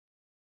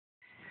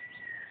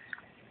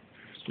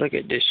Look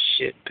at this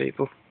shit,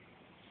 people.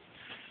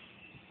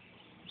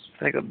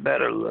 Take a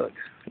better look.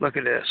 Look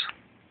at this.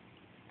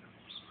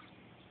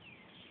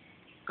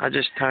 I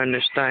just turned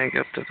this thing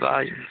up to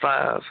volume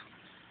 5.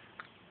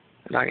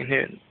 And I can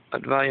hear it.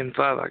 At volume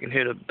 5, I can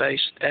hear the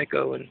bass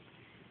echoing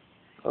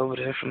over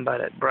there from by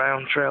that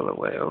brown trailer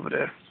way over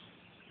there.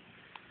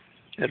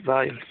 At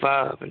volume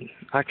 5. And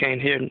I can't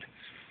hear...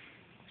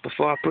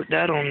 Before I put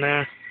that on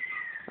there,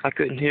 I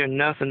couldn't hear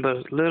nothing but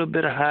a little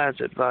bit of highs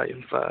at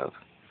volume 5.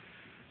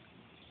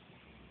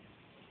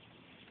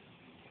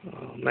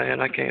 Oh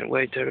man, I can't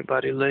wait till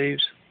everybody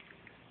leaves.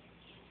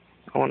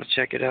 I want to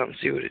check it out and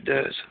see what it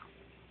does.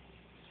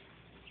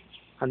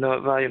 I know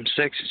at volume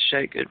 6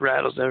 it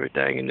rattles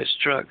everything in this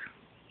truck.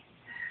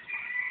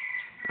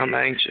 I'm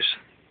anxious.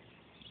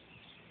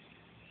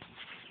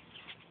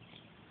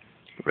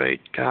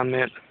 Rate,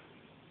 comment.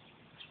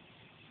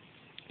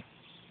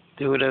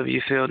 Do whatever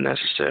you feel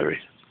necessary.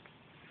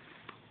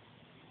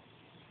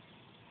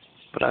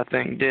 But I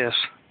think this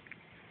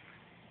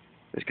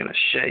is going to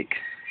shake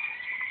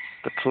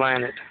the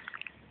planet.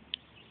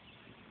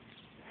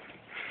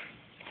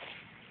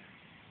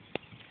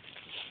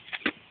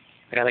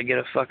 I gotta get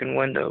a fucking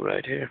window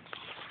right here.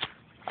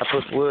 I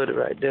put wood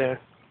right there.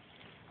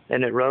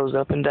 And it rose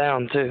up and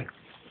down too.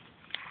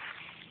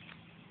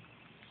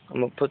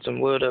 I'm gonna put some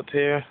wood up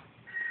here.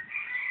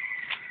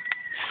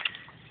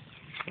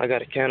 I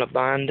got a can of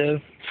bindo.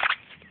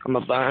 I'm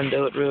gonna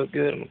bindo it real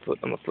good. I'm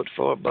gonna put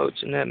 4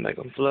 bolts in there and make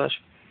them flush.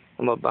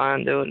 I'm gonna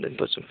bindo it and then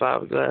put some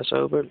fiberglass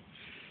over it.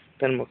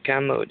 Then I'm gonna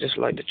camo it just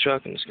like the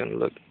truck, and it's gonna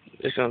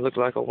look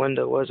like a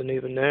window wasn't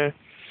even there.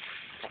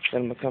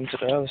 Then I'm gonna come to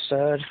the other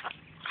side.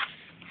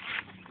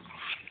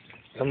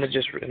 I'm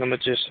gonna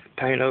just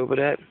paint over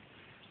that.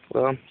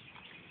 Well,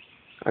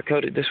 I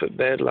coated this with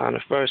bed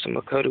liner first. I'm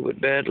gonna coat it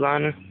with bed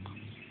liner,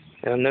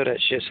 and I know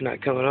that shit's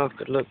not coming off.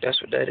 Cause look, that's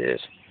what that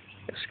is.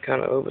 It's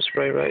kind of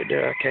overspray right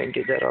there. I can't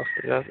get that off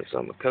for nothing, so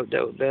I'm gonna coat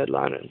that with bed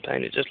liner and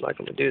paint it just like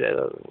I'm gonna do that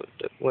other with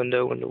the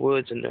window when the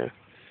wood's in there.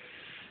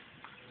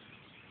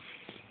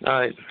 All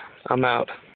right, I'm out.